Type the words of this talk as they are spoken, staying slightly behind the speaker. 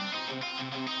Oh,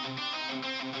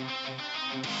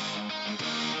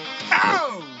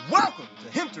 welcome to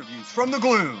Himterviews from the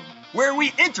Gloom, where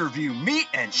we interview, meet,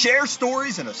 and share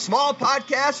stories in a small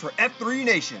podcast for F3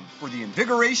 Nation for the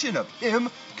invigoration of him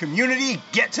community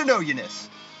get-to-know-you-ness.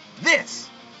 This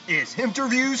is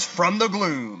Himterviews from the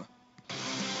Gloom.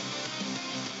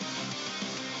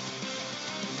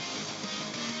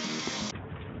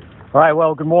 All right,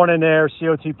 well, good morning there,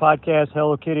 COT Podcast,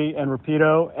 Hello Kitty, and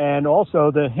Rapido, and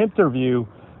also the Himterview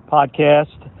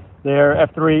Podcast there,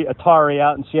 F3 Atari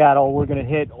out in Seattle. We're going to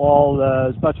hit all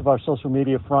as much of our social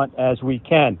media front as we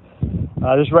can.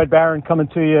 This is Red Baron coming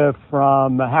to you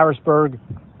from Harrisburg,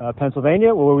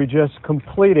 Pennsylvania, where we just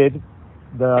completed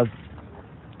the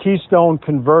Keystone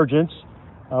Convergence,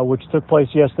 which took place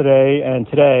yesterday and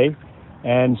today.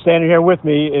 And standing here with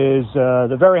me is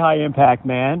the very high impact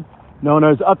man, known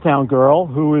as Uptown Girl,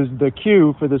 who is the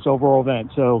cue for this overall event.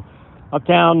 So,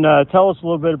 Uptown, tell us a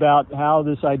little bit about how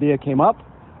this idea came up,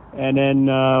 and then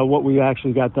what we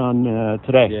actually got done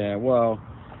today. Yeah, well,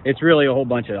 it's really a whole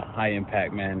bunch of high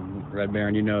impact men, Red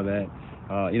Baron. You know that.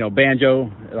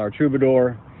 Banjo, our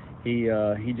troubadour, he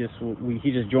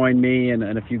just joined me and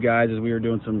a few guys as we were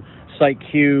doing some Psych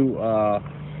Q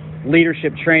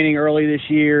leadership training early this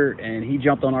year, and he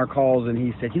jumped on our calls and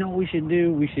he said, what we should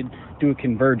do? We should do a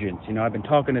convergence. I've been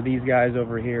talking to these guys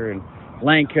over here in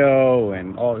Lanco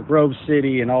and all Grove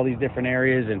City and all these different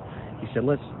areas, and he said,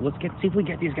 let's see if we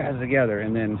get these guys together.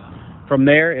 And then from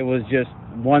there, it was just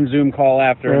one Zoom call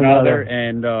after another,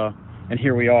 and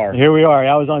here we are. Here we are.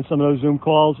 I was on some of those Zoom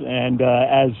calls, and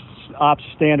as ops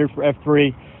standard for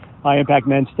F3, high impact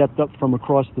men stepped up from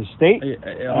across the state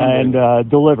and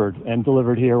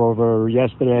delivered here over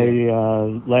yesterday,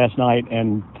 last night,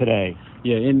 and today.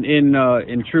 Yeah,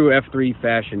 in true F3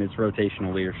 fashion, it's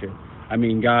rotational leadership. I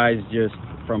mean, guys just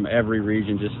from every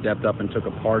region just stepped up and took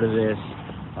a part of this.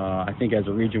 I think as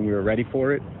a region we were ready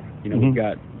for it. We've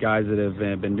got guys that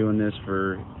have been doing this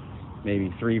for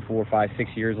maybe 3, 4, 5, 6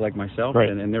 years like myself, right.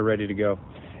 and they're ready to go.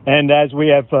 And as we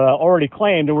have already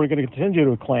claimed, and we're going to continue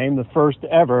to claim, the first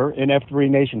ever in F3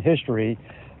 Nation history,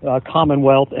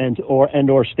 Commonwealth or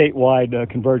statewide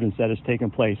convergence that has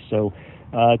taken place. So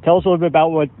tell us a little bit about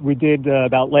what we did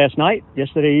about last night,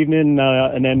 yesterday evening,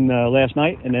 and then last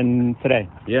night, and then today.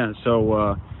 Yeah,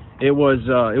 so it was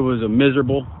a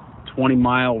miserable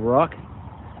 20-mile ruck,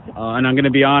 and I'm going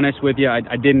to be honest with you,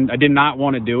 I did not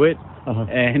want to do it,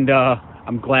 and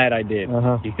I'm glad I did,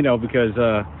 because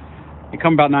it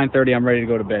come about 9:30, I'm ready to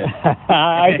go to bed.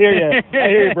 I hear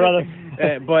you, brother.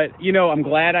 But I'm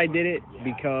glad I did it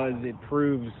because it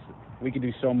proves we can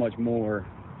do so much more,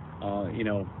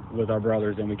 with our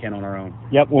brothers than we can on our own.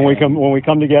 Yep. When we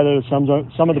come together, some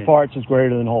of the parts is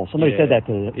greater than the whole. Somebody said that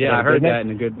to. Yeah, I heard that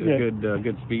in a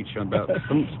good speech about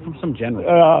from some general.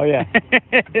 Oh yeah.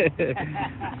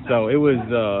 So it was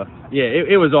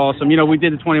it was awesome. We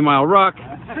did the 20-mile ruck.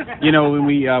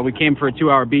 We came for a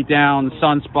 2-hour beatdown,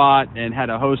 Sunspot, and had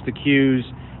a host of cues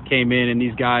came in, and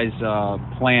these guys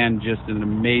planned just an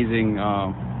amazing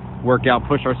workout,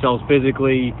 pushed ourselves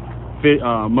physically,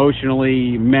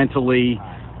 emotionally, mentally,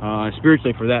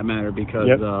 spiritually for that matter, because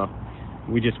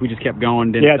we just kept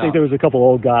going. I think there was a couple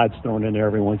old gods thrown in there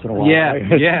every once in a while. Yeah,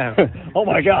 right? Yeah. Oh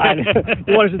my God!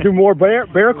 You want us to do more bear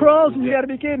crawls? You got to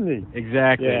be kidding me.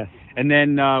 Exactly. Yeah. And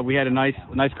then we had a nice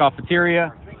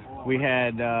cafeteria. We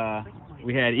had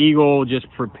Eagle just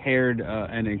prepared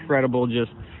an incredible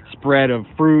just spread of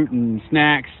fruit and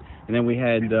snacks. And then we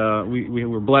had we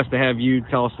were blessed to have you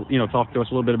talk to us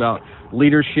a little bit about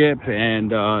leadership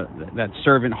and that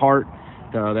servant heart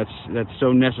that's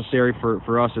so necessary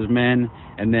for us as men.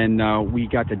 And then we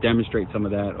got to demonstrate some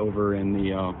of that over in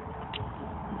the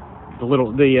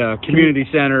community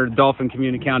center, Dauphin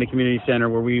County Community Center,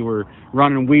 where we were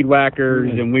running weed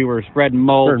whackers and we were spreading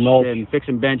mulch and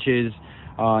fixing benches,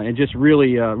 and just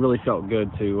really felt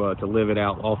good to live it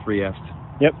out, all 3 F's.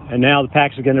 Yep, and now the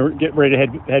packs are going to get ready to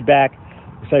head back.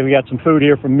 We got some food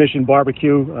here from Mission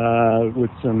Barbecue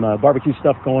with some barbecue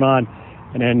stuff going on,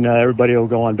 and then everybody will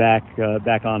go on back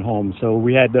on home. So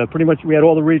we had we had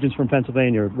all the regions from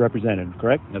Pennsylvania represented,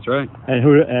 correct? That's right. And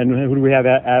who do we have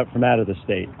from out of the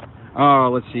state?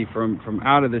 Let's see. From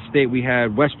out of the state, we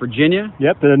had West Virginia.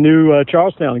 Yep, the new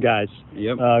Charlestown guys.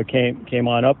 Yep. Came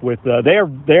on up with their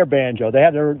banjo. They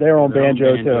have their own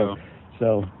banjo too.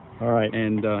 So. All right.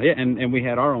 And and we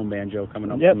had our own banjo coming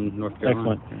up from North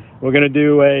Carolina. Excellent. We're going to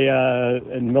do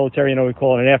in the military, we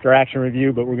call it an after-action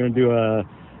review, but we're going to do a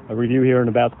review here in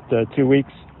about 2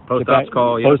 weeks. Post-ops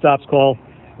call. Post-ops call,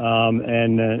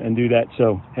 and do that.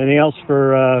 So, anything else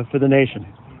for the nation?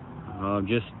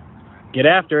 Just get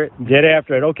after it. Get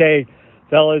after it. Okay.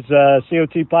 fellas,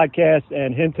 COT Podcast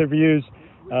and Interviews.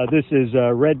 This is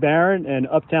Red Baron and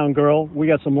Uptown Girl. We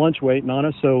got some lunch waiting on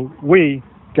us, so we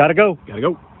gotta go. Gotta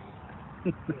go.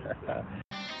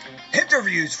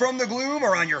 Interviews from the Gloom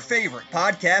are on your favorite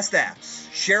podcast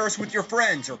apps. Share us with your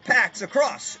friends or packs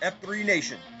across F3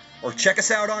 Nation. Or check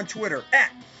us out on Twitter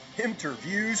at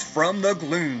Interviews from the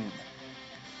Gloom.